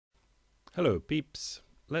Hello peeps,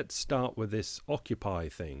 let's start with this Occupy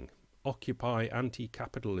thing. Occupy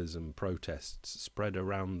anti-capitalism protests spread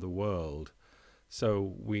around the world.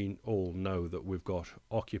 So we all know that we've got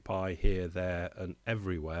Occupy here, there and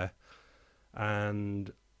everywhere.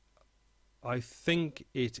 And I think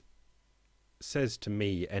it says to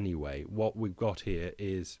me anyway, what we've got here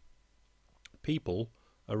is people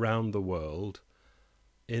around the world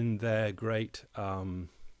in their great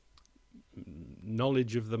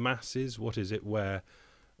knowledge of the masses. What is it where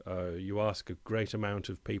you ask a great amount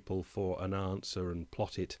of people for an answer and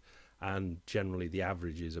plot it, and generally the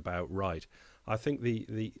average is about right. I think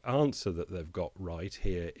the answer that they've got right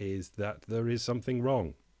here is that there is something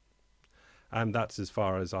wrong. And that's as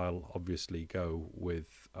far as I'll obviously go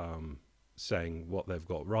with saying what they've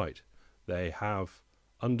got right. They have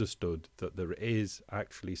understood that there is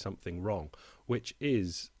actually something wrong, which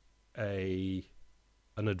is an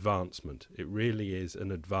advancement. It really is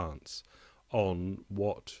an advance on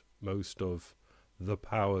what most of the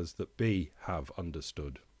powers that be have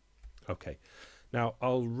understood. Okay, now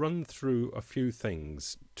I'll run through a few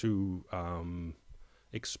things to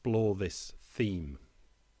explore this theme.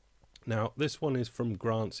 Now this one is from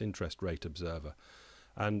Grant's Interest Rate Observer,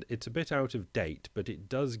 and it's a bit out of date, but it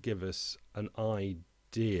does give us an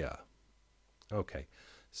idea. Okay,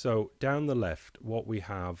 so down the left, what we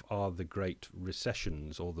have are the great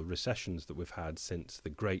recessions, or the recessions that we've had since the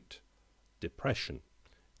Great Depression.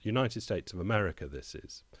 United States of America, this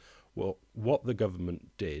is. Well, what the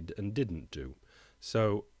government did and didn't do.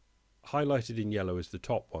 So highlighted in yellow is the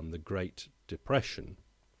top one, the Great Depression.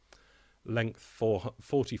 Length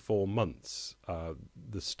 44 months,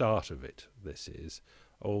 the start of it, this is.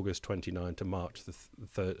 August 29 to March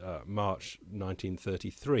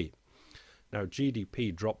 1933. Now,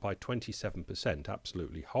 GDP dropped by 27%,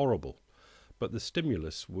 absolutely horrible. But the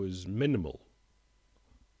stimulus was minimal.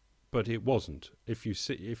 But it wasn't. If you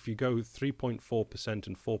go 3.4%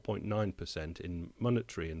 and 4.9% in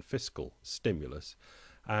monetary and fiscal stimulus,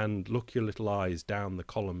 and look your little eyes down the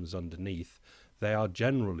columns underneath, they are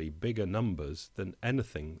generally bigger numbers than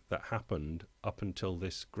anything that happened up until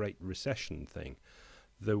this Great Recession thing.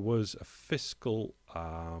 There was a fiscal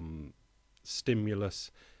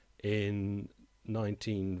stimulus in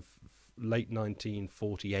late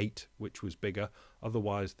 1948, which was bigger.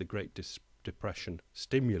 Otherwise, the Great Depression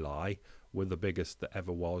stimuli were the biggest that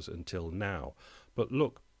ever was until now. But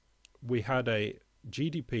look, we had a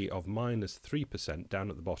GDP of -3%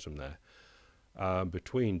 down at the bottom there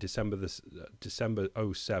between December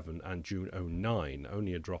 07 and June 09,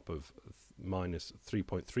 only a drop of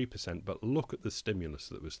 -3.3%. But look at the stimulus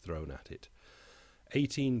that was thrown at it.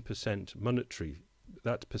 18% monetary,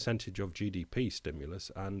 that percentage of GDP stimulus,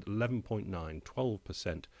 and 11.9,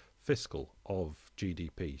 12% fiscal of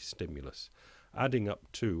GDP stimulus, adding up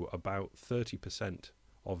to about 30%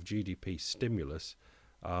 of GDP stimulus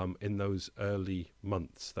in those early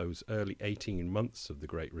months, those early 18 months of the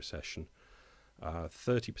Great Recession.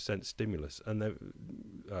 30% stimulus, and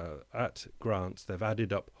at Grants they've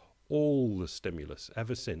added up all the stimulus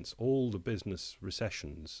ever since, all the business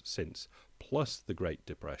recessions since, plus the Great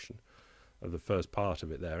Depression, the first part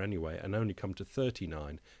of it there anyway, and only come to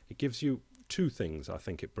 39. It gives you two things I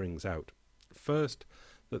think it brings out. First,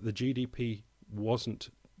 that the GDP wasn't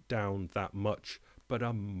down that much, but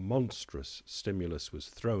a monstrous stimulus was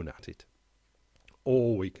thrown at it.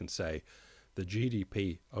 Or we can say the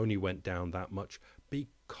GDP only went down that much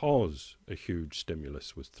because a huge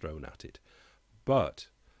stimulus was thrown at it. But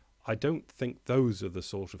I don't think those are the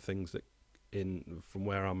sort of things that, from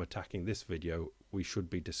where I'm attacking this video, we should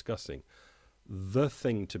be discussing. The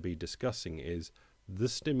thing to be discussing is the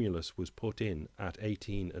stimulus was put in at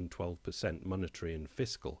 18 and 12% monetary and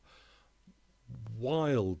fiscal,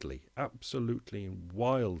 wildly, absolutely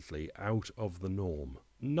wildly out of the norm.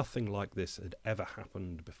 Nothing like this had ever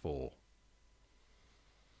happened before.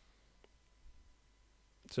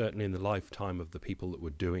 Certainly in the lifetime of the people that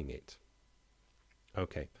were doing it.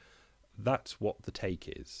 Okay, that's what the take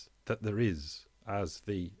is, that there is, as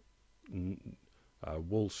the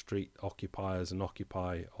Wall Street occupiers and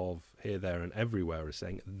Occupy of here, there and everywhere are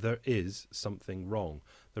saying, there is something wrong.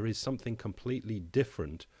 There is something completely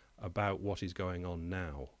different about what is going on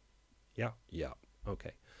now. Yeah,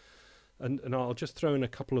 okay. And I'll just throw in a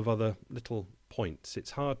couple of other little points.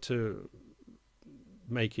 It's hard to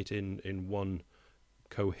make it in one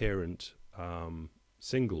coherent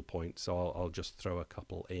single point, so I'll just throw a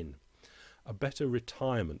couple in. A better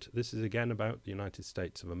retirement. This is again about the United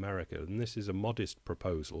States of America, and this is a modest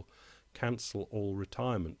proposal. Cancel all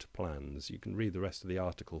retirement plans. You can read the rest of the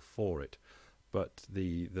article for it. But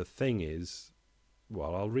the thing is,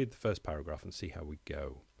 well, I'll read the first paragraph and see how we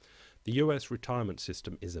go. The US retirement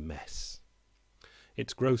system is a mess.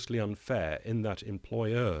 It's grossly unfair in that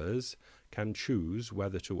employers can choose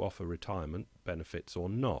whether to offer retirement benefits or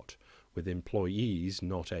not, with employees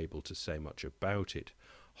not able to say much about it.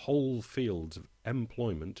 Whole fields of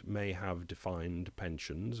employment may have defined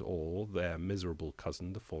pensions or their miserable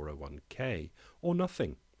cousin, the 401k, or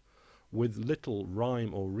nothing. With little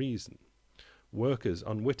rhyme or reason, workers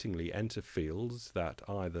unwittingly enter fields that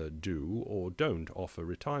either do or don't offer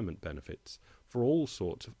retirement benefits. For all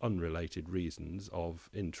sorts of unrelated reasons of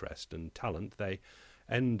interest and talent, they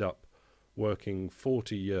end up working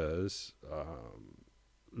 40 years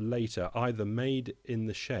later, either made in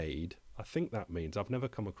the shade. I think that means, I've never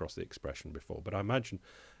come across the expression before, but I imagine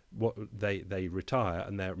what they retire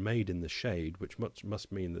and they're made in the shade, which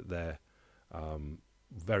must mean that they're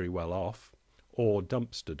very well off, or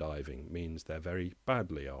dumpster diving means they're very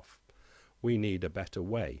badly off. We need a better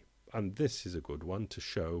way, and this is a good one to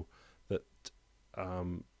show that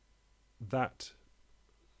that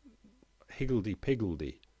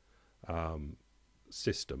higgledy-piggledy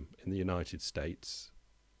system in the United States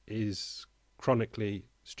is chronically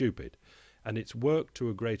stupid, and it's worked to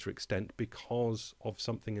a greater extent because of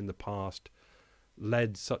something in the past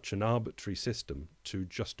led such an arbitrary system to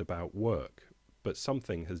just about work. But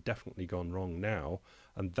something has definitely gone wrong now,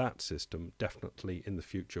 and that system definitely in the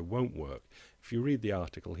future won't work. If you read the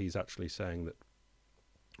article, he's actually saying that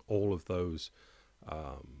all of those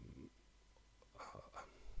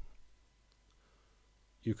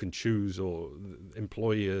you can choose, or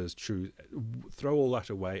employers choose, throw all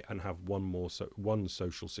that away and have one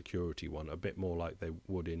social security one, a bit more like they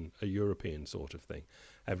would in a European sort of thing.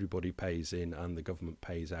 Everybody pays in and the government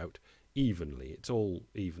pays out evenly. It's all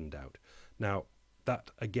evened out. Now,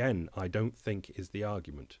 that, again, I don't think is the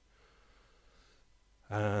argument.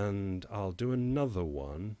 And I'll do another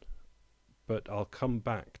one, but I'll come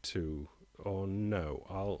back to, or no,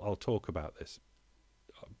 I'll talk about this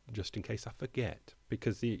just in case I forget,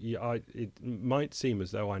 because it might seem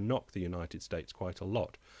as though I knock the United States quite a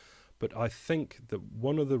lot, but I think that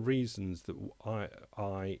one of the reasons that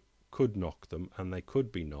I could knock them, and they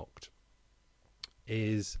could be knocked,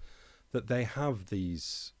 is that they have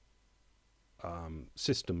these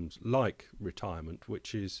systems like retirement,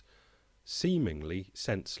 which is seemingly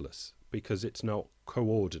senseless because it's not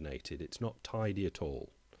coordinated, it's not tidy at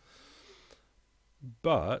all.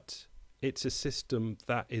 But it's a system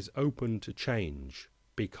that is open to change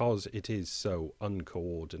because it is so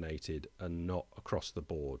uncoordinated and not across the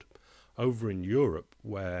board. Over in Europe,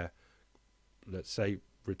 where, let's say,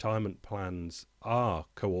 retirement plans are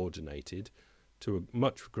coordinated to a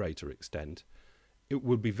much greater extent, it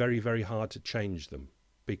would be very, very hard to change them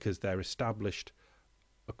because they're established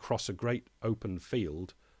across a great open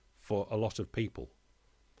field for a lot of people.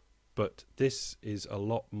 But this is a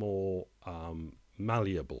lot more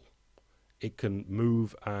malleable. It can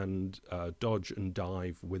move and dodge and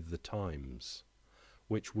dive with the times,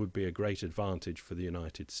 which would be a great advantage for the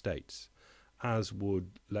United States, as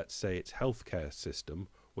would, let's say, its healthcare system,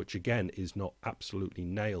 which again is not absolutely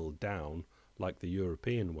nailed down like the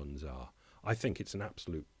European ones are. I think it's an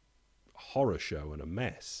absolute horror show and a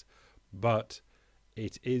mess, but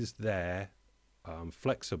it is there,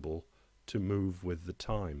 flexible to move with the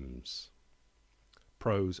times.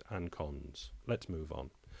 Pros and cons. Let's move on.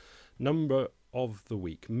 Number of the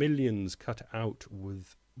week: millions cut out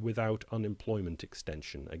without unemployment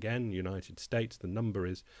extension. Again, United States, the number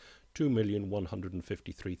is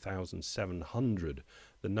 2,153,700.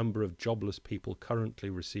 The number of jobless people currently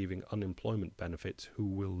receiving unemployment benefits who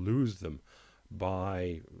will lose them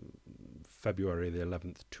by February the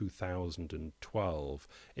 11th, 2012,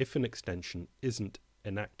 if an extension isn't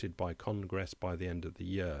enacted by Congress by the end of the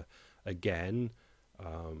year. Again,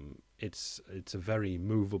 it's a very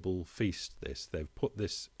movable feast, this. They've put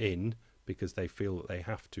this in because they feel that they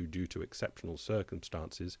have to due to exceptional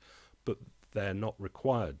circumstances, but they're not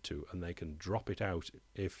required to, and they can drop it out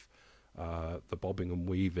if the bobbing and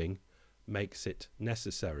weaving makes it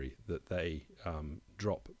necessary that they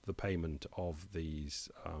drop the payment of these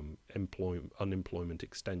unemployment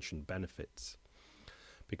extension benefits.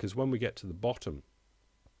 Because when we get to the bottom,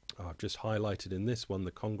 I've just highlighted in this one,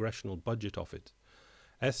 the Congressional Budget Office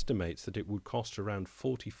estimates that it would cost around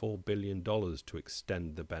 $44 billion to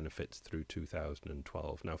extend the benefits through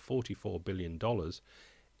 2012. Now, $44 billion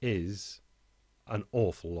is an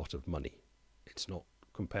awful lot of money. It's not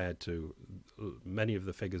compared to many of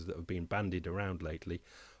the figures that have been bandied around lately,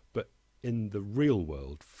 but in the real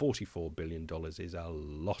world, $44 billion is a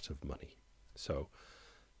lot of money. So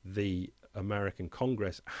the American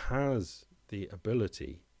Congress has the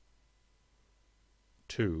ability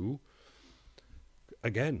to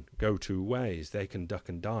again, go two ways. They can duck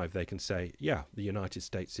and dive. They can say, yeah, the United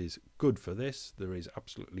States is good for this. There is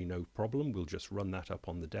absolutely no problem. We'll just run that up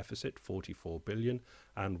on the deficit, 44 billion,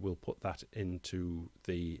 and we'll put that into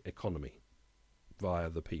the economy via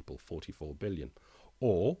the people, 44 billion.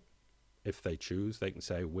 Or, if they choose, they can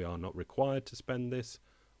say, we are not required to spend this.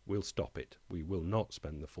 We'll stop it. We will not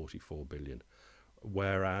spend the 44 billion.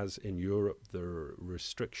 Whereas in Europe, the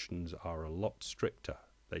restrictions are a lot stricter.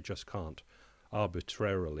 They just can't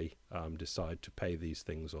arbitrarily decide to pay these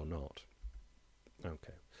things or not.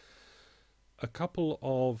 Okay. A couple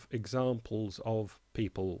of examples of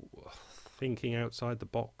people thinking outside the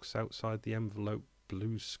box, outside the envelope,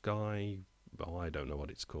 blue sky, oh, I don't know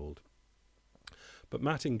what it's called. But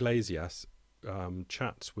Matt Iglesias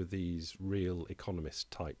chats with these real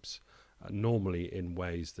economist types, normally in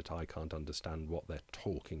ways that I can't understand what they're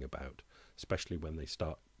talking about, especially when they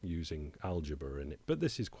start using algebra in it, but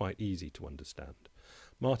this is quite easy to understand.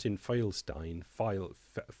 Martin Feldstein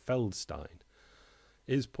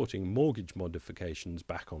is putting mortgage modifications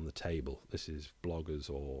back on the table. This is bloggers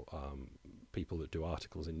or people that do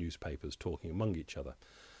articles in newspapers talking among each other.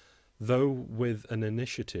 Though with an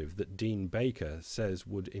initiative that Dean Baker says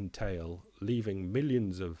would entail leaving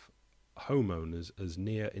millions of homeowners as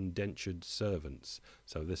near indentured servants.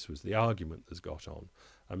 So this was the argument that's got on.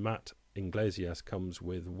 And Matt Iglesias comes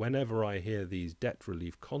with, whenever I hear these debt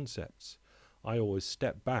relief concepts, I always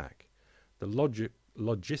step back. The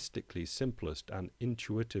logistically simplest and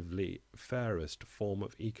intuitively fairest form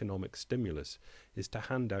of economic stimulus is to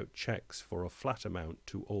hand out checks for a flat amount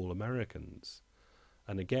to all Americans.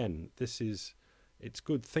 And again, it's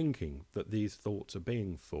good thinking that these thoughts are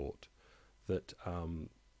being thought, that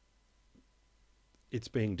it's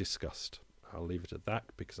being discussed. I'll leave it at that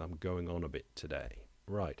because I'm going on a bit today.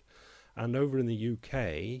 Right. And over in the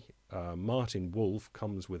UK, Martin Wolf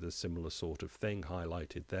comes with a similar sort of thing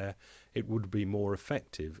highlighted there. It would be more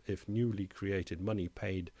effective if newly created money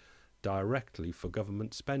paid directly for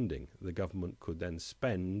government spending. The government could then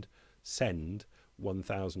send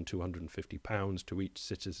 £1,250 to each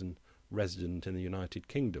citizen resident in the United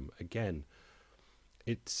Kingdom. Again,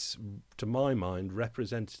 it's, to my mind,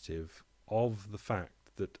 representative of the fact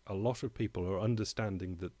that a lot of people are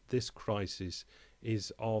understanding that this crisis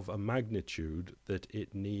is of a magnitude that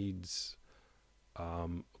it needs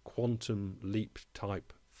quantum leap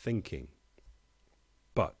type thinking.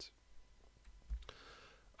 But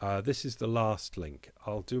this is the last link.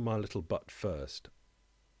 I'll do my little but first.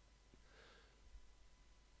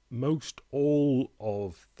 Most all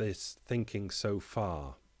of this thinking so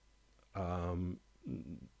far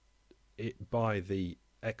by the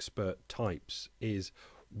expert types is,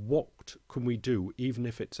 what can we do, even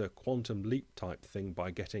if it's a quantum leap type thing,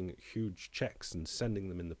 by getting huge checks and sending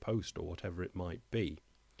them in the post or whatever it might be?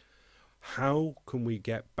 How can we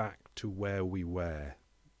get back to where we were?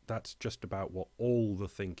 That's just about what all the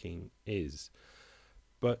thinking is.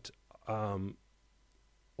 But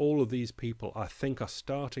all of these people, I think, are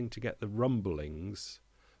starting to get the rumblings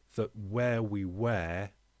that where we were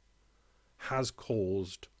has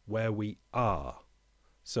caused where we are.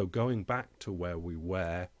 So going back to where we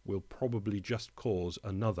were will probably just cause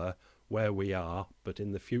another where we are, but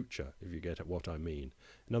in the future, if you get at what I mean.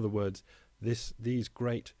 In other words, these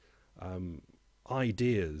great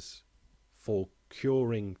ideas for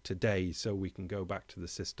curing today so we can go back to the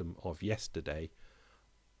system of yesterday,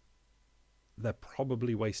 they're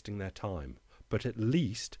probably wasting their time. But at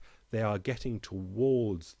least they are getting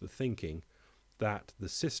towards the thinking that the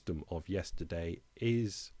system of yesterday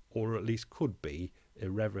is, or at least could be,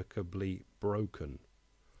 irrevocably broken.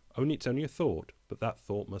 It's only a thought, but that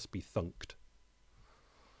thought must be thunked.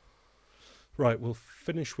 Right, we'll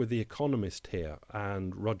finish with The Economist here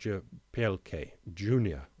and Roger Pielke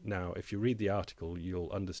Jr. Now, if you read the article,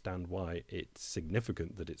 you'll understand why it's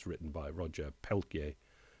significant that it's written by Roger Pielke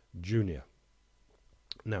Jr.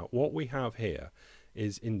 Now, what we have here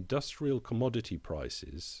is industrial commodity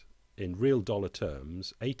prices in real dollar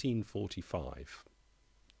terms, 1845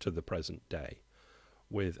 to the present day,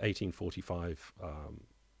 with 1845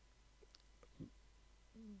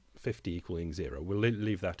 50 equaling 0. We'll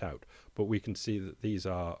leave that out, but we can see that these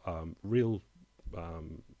are real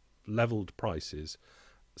leveled prices,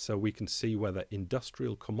 so we can see whether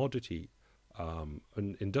industrial commodities are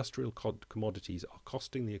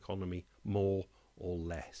costing the economy more or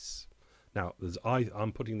less. Now,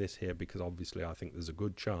 I'm putting this here because obviously I think there's a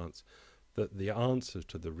good chance that the answer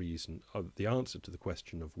to the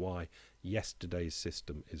question of why yesterday's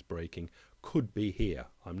system is breaking could be here.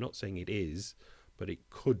 I'm not saying it is, but it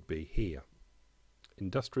could be here.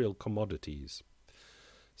 Industrial commodities.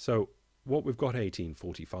 So what we've got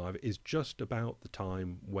 1845 is just about the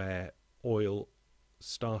time where oil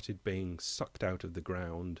started being sucked out of the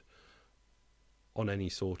ground on any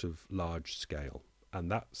sort of large scale,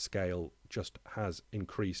 and that scale just has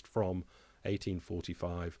increased from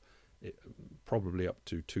 1845 probably up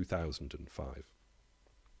to 2005.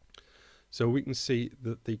 So we can see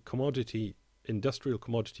that the industrial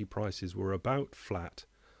commodity prices were about flat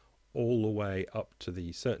all the way up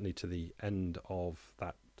to certainly to the end of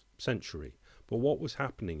that century. But what was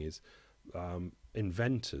happening is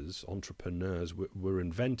inventors, entrepreneurs were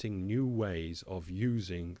inventing new ways of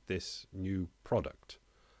using this new product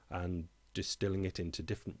and distilling it into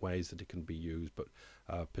different ways that it can be used. But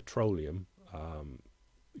petroleum,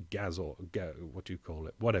 gas, or what do you call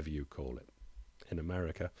it? Whatever you call it in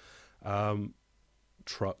America,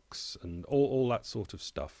 trucks and all that sort of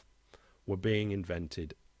stuff were being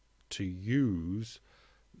invented to use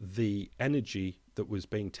the energy that was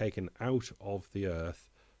being taken out of the earth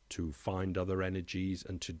to find other energies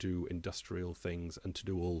and to do industrial things and to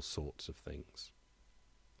do all sorts of things.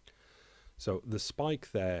 So the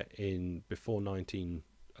spike there in before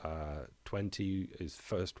 1920 is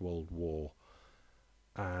First World War,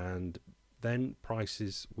 and then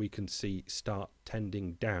prices we can see start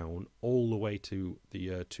tending down all the way to the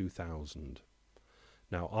year 2000.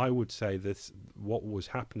 Now I would say what was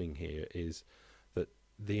happening here is that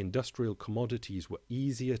the industrial commodities were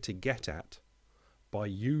easier to get at by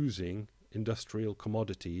using industrial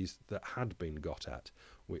commodities that had been got at.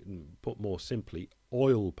 Put more simply,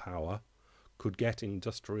 oil power could get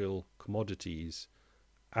industrial commodities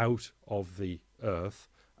out of the earth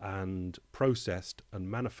and processed and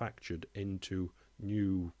manufactured into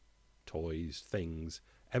new toys, things,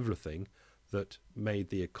 everything that made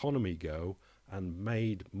the economy go and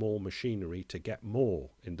made more machinery to get more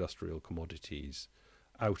industrial commodities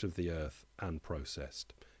out of the earth and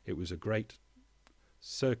processed. It was a great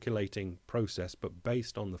circulating process, but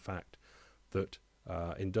based on the fact that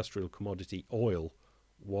industrial commodity oil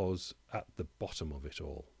was at the bottom of it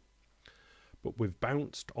all. But we've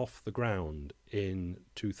bounced off the ground in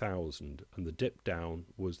 2000, and the dip down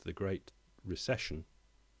was the Great Recession,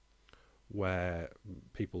 where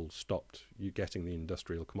people stopped getting the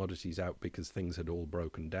industrial commodities out because things had all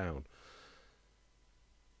broken down.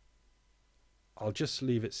 I'll just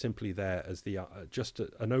leave it simply there as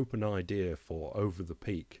an open idea for over the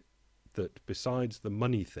peak, that besides the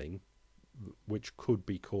money thing, which could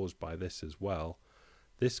be caused by this as well,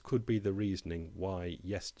 this could be the reasoning why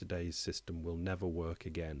yesterday's system will never work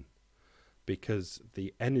again, because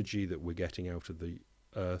the energy that we're getting out of the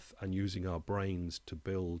earth and using our brains to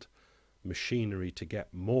build machinery to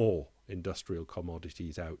get more industrial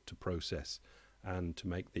commodities out to process and to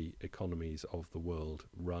make the economies of the world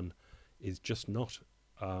run is just not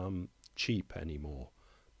cheap anymore,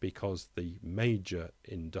 because the major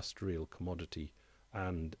industrial commodity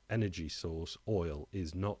and energy source, oil,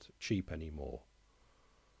 is not cheap anymore.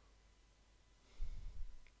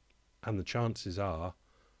 And the chances are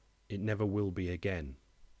it never will be again,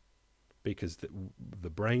 because the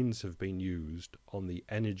brains have been used on the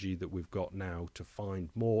energy that we've got now to find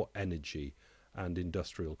more energy and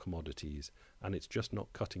industrial commodities, and it's just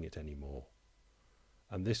not cutting it anymore.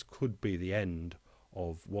 And this could be the end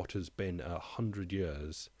of what has been 100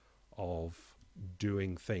 years of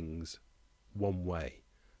doing things one way,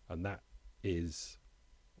 and that is,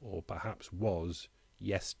 or perhaps was,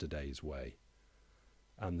 yesterday's way.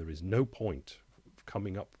 And there is no point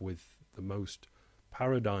coming up with the most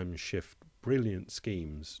paradigm shift, brilliant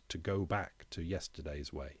schemes to go back to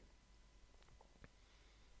yesterday's way.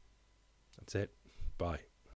 That's it. Bye.